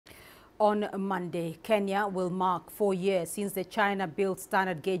On Monday, Kenya will mark 4 years since the China-built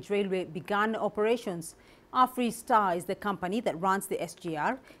standard gauge railway began operations. Afristar is the company that runs the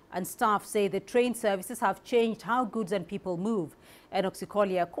SGR, and staff say the train services have changed how goods and people move. Enock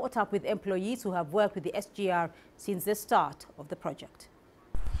Sikolia caught up with employees who have worked with the SGR since the start of the project.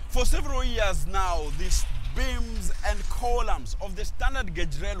 For several years now, these beams and columns of the standard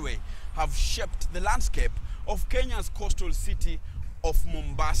gauge railway have shaped the landscape of Kenya's coastal city of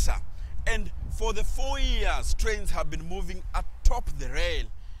Mombasa. And for the 4 years trains have been moving atop the rail,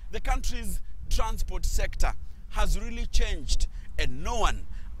 the country's transport sector has really changed, and no one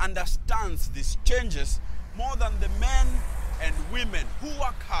understands these changes more than the men and women who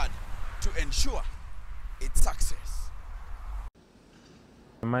work hard to ensure its success.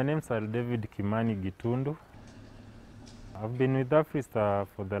 My name is David Kimani Gitundu. I've been with Afristar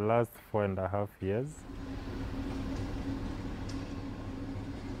for the last 4.5 years.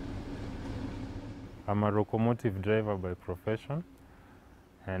 I'm a locomotive driver by profession,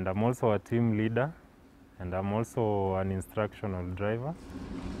 and I'm also a team leader, and I'm also an instructional driver.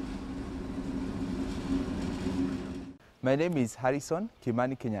 My name is Harrison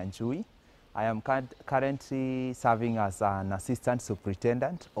Kimani Kenyanjui. I am currently serving as an assistant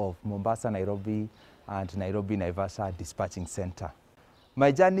superintendent of Mombasa, Nairobi and Nairobi Naivasha Dispatching Center.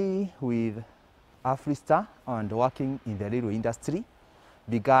 My journey with Afristar and working in the railway industry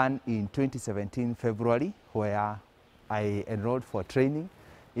began in 2017 February, where I enrolled for training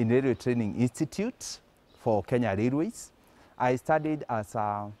in Railway Training Institute for Kenya Railways. I studied as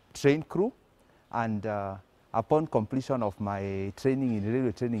a train crew, and upon completion of my training in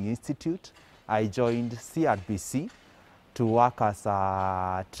Railway Training Institute, I joined CRBC to work as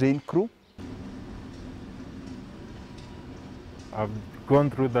a train crew. I've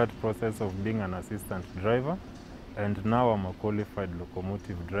gone through that process of being an assistant driver, and now I'm a qualified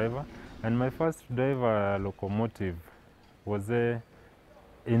locomotive driver. And my first driver locomotive was in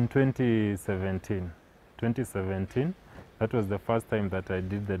 2017. 2017, that was the first time that I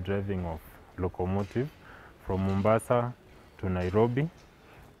did the driving of locomotive from Mombasa to Nairobi.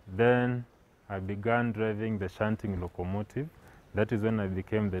 Then I began driving the shunting locomotive. That is when I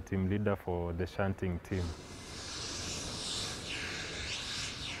became the team leader for the shunting team.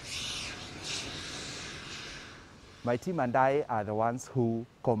 My team and I are the ones who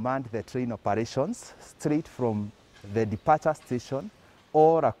command the train operations straight from the departure station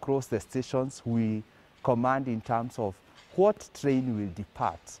or across the stations. We command in terms of what train will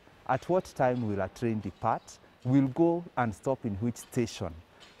depart, at what time will a train depart, will go and stop in which station,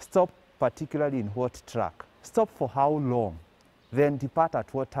 stop particularly in what track, stop for how long, then depart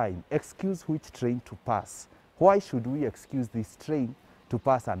at what time, excuse which train to pass. Why should we excuse this train to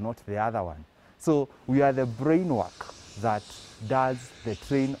pass and not the other one? So we are the brainwork that does the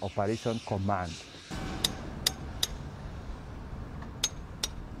train operation command.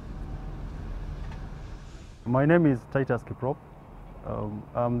 My name is Titus Kiprop.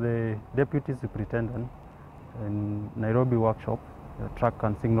 I'm the Deputy Superintendent in Nairobi Workshop, the Track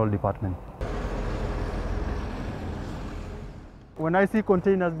and Signal Department. When I see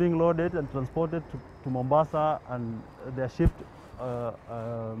containers being loaded and transported to Mombasa and they're shipped,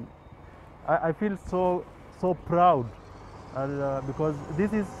 I feel so proud because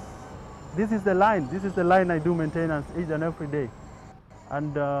this is the line I do maintenance each and every day,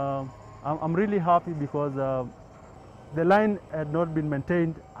 and I'm really happy because the line had not been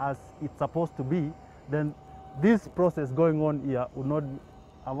maintained as it's supposed to be, then this process going on here would not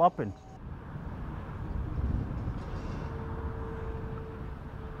have happened.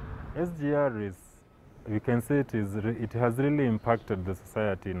 SGR is, we can say it has really impacted the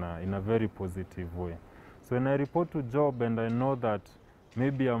society in a very positive way. So when I report to job and I know that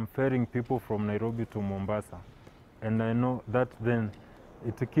maybe I'm ferrying people from Nairobi to Mombasa, and I know that, then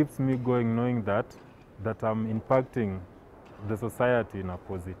it keeps me going knowing that I'm impacting the society in a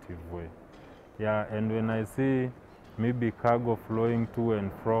positive way. Yeah, and when I see maybe cargo flowing to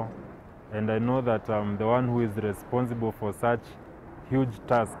and fro, and I know that I'm the one who is responsible for such huge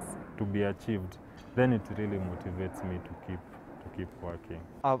tasks to be achieved, then it really motivates me to keep working.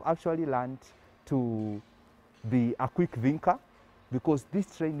 I've actually learned to be a quick thinker, because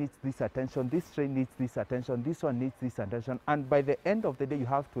this train needs this attention, this train needs this attention, this one needs this attention, and by the end of the day you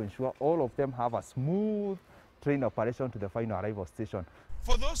have to ensure all of them have a smooth train operation to the final arrival station.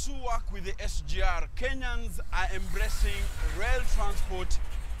 For those who work with the SGR, Kenyans are embracing rail transport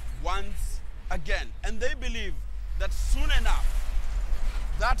once again, and they believe that soon enough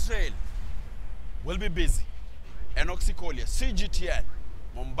that rail will be busy. Enock Sikolia, CGTN,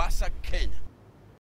 Mombasa, Kenya.